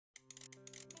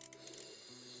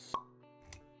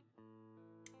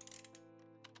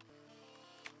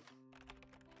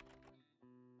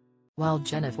while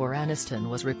Jennifer Aniston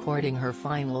was recording her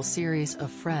final series of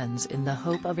Friends in the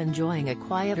hope of enjoying a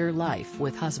quieter life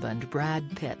with husband Brad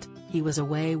Pitt, he was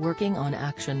away working on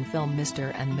action film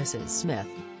Mr. and Mrs. Smith.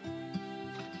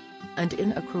 And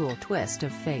in a cruel twist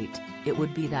of fate, it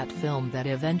would be that film that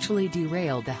eventually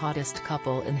derailed the hottest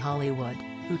couple in Hollywood,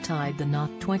 who tied the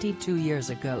knot 22 years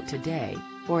ago today,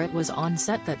 for it was on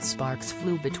set that sparks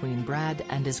flew between Brad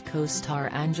and his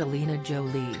co-star Angelina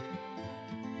Jolie.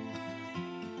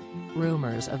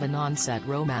 Rumors of an on-set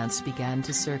romance began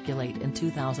to circulate in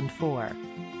 2004.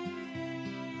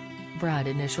 Brad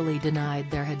initially denied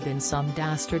there had been some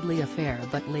dastardly affair,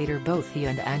 but later both he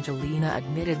and Angelina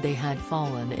admitted they had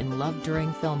fallen in love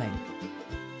during filming.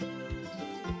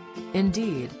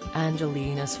 Indeed,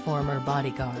 Angelina's former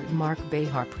bodyguard Mark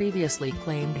Behar previously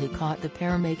claimed he caught the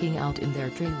pair making out in their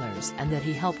trailers and that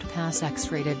he helped pass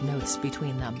X-rated notes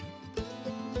between them.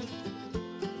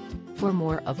 For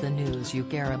more of the news you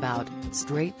care about,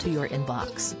 straight to your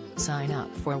inbox, sign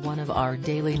up for one of our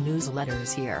daily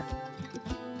newsletters here.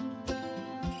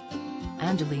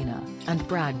 Angelina and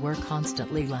Brad were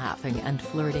constantly laughing and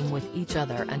flirting with each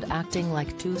other and acting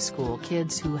like two school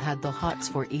kids who had the hots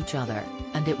for each other,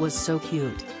 and it was so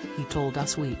cute, he told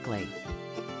Us Weekly.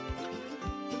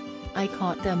 I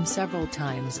caught them several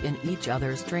times in each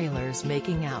other's trailers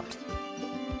making out.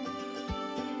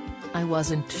 I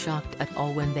wasn't shocked at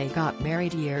all when they got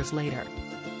married years later.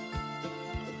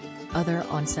 Other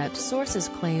on-set sources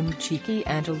claimed cheeky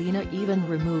Angelina even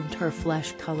removed her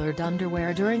flesh-colored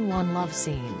underwear during one love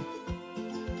scene.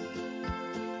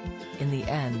 In the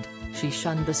end, she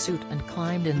shunned the suit and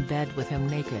climbed in bed with him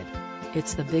naked.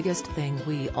 It's the biggest thing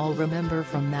we all remember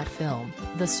from that film,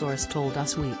 the source told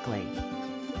Us Weekly.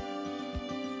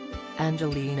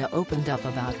 Angelina opened up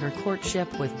about her courtship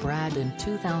with Brad in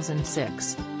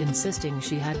 2006, insisting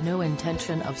she had no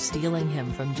intention of stealing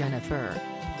him from Jennifer.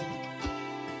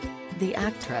 The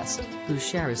actress, who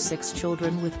shares 6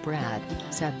 children with Brad,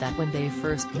 said that when they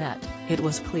first met, it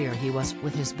was clear he was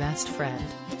with his best friend,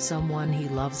 someone he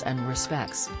loves and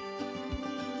respects.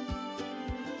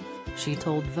 She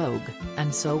told Vogue,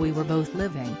 and so we were both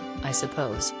living, I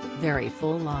suppose, very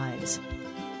full lives.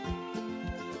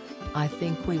 I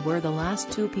think we were the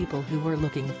last 2 people who were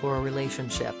looking for a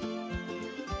relationship.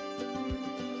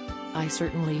 I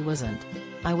certainly wasn't.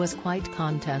 I was quite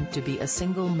content to be a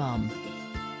single mom.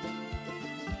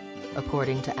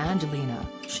 According to Angelina,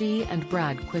 she and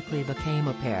Brad quickly became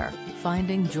a pair,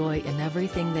 finding joy in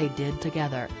everything they did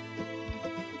together.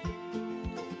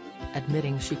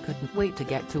 Admitting she couldn't wait to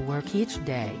get to work each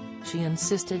day, she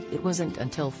insisted it wasn't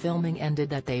until filming ended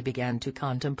that they began to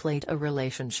contemplate a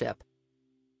relationship.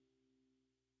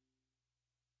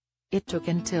 It took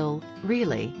until,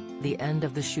 really, the end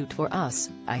of the shoot for us,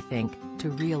 I think, to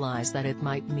realize that it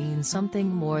might mean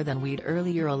something more than we'd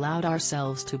earlier allowed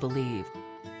ourselves to believe.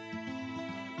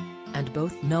 And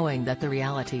both knowing that the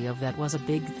reality of that was a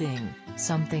big thing,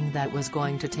 something that was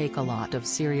going to take a lot of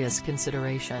serious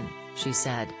consideration, she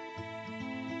said.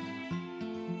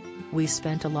 We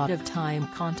spent a lot of time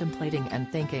contemplating and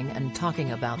thinking and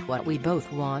talking about what we both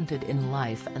wanted in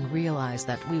life and realized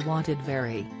that we wanted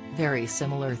very, very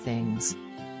similar things.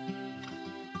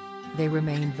 They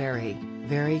remain very,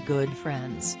 very good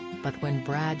friends, but when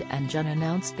Brad and Jen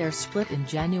announced their split in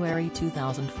January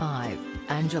 2005,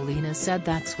 Angelina said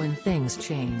that's when things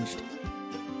changed.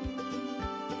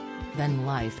 Then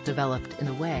life developed in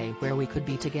a way where we could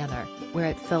be together, where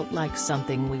it felt like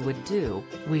something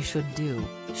we should do,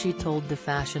 she told the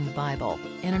Fashion Bible,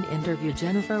 in an interview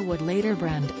Jennifer would later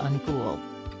brand uncool.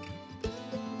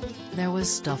 There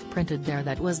was stuff printed there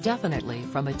that was definitely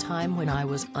from a time when I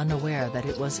was unaware that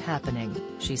it was happening,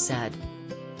 she said.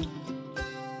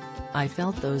 I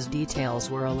felt those details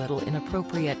were a little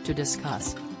inappropriate to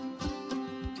discuss.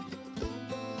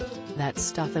 That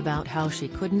stuff about how she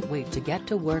couldn't wait to get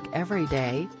to work every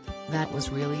day? That was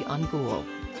really uncool.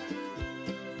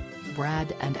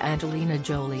 Brad and Angelina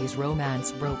Jolie's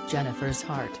romance broke Jennifer's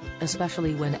heart,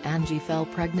 especially when Angie fell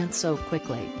pregnant so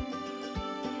quickly.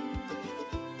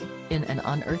 In an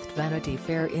unearthed Vanity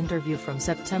Fair interview from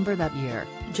September that year,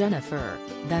 Jennifer,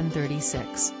 then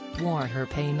 36, wore her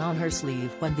pain on her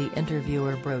sleeve when the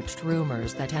interviewer broached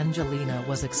rumors that Angelina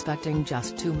was expecting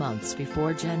just 2 months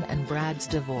before Jen and Brad's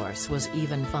divorce was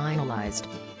even finalized.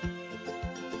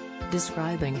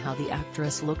 Describing how the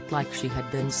actress looked like she had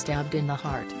been stabbed in the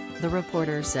heart, the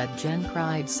reporter said Jen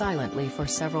cried silently for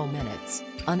several minutes,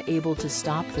 unable to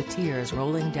stop the tears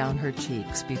rolling down her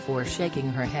cheeks before shaking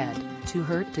her head, too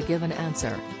hurt to give an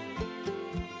answer.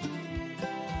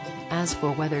 As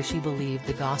for whether she believed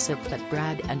the gossip that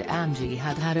Brad and Angie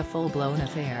had had a full-blown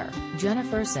affair,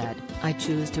 Jennifer said, "I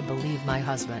choose to believe my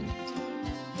husband.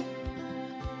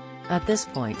 At this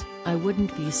point, I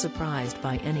wouldn't be surprised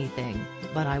by anything,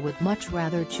 but I would much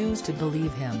rather choose to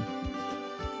believe him."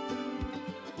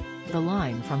 The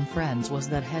line from Friends was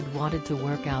that Head wanted to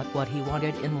work out what he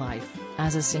wanted in life,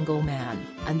 as a single man,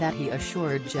 and that he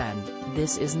assured Jen,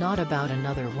 "This is not about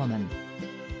another woman."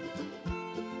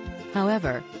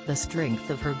 However, the strength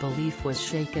of her belief was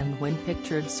shaken when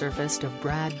pictures surfaced of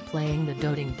Brad playing the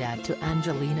doting dad to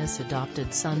Angelina's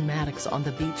adopted son Maddox on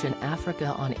the beach in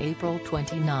Africa on April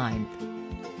 29.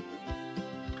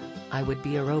 "I would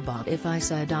be a robot if I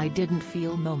said I didn't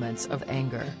feel moments of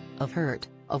anger, of hurt,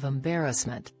 of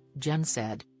embarrassment," Jen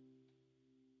said.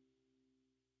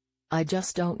 "I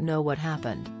just don't know what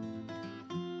happened.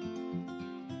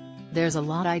 There's a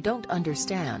lot I don't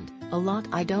understand, a lot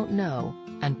I don't know,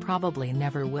 and probably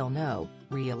never will know,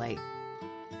 really.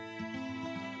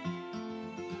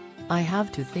 I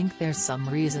have to think there's some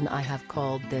reason I have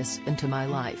called this into my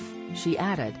life," she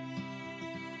added.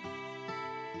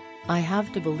 "I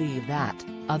have to believe that,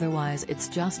 otherwise it's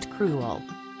just cruel.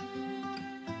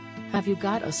 Have you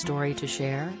got a story to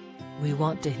share? We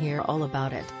want to hear all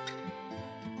about it.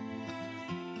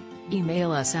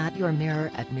 Email us at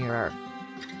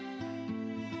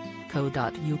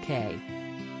yourmirror@mirror.co.uk.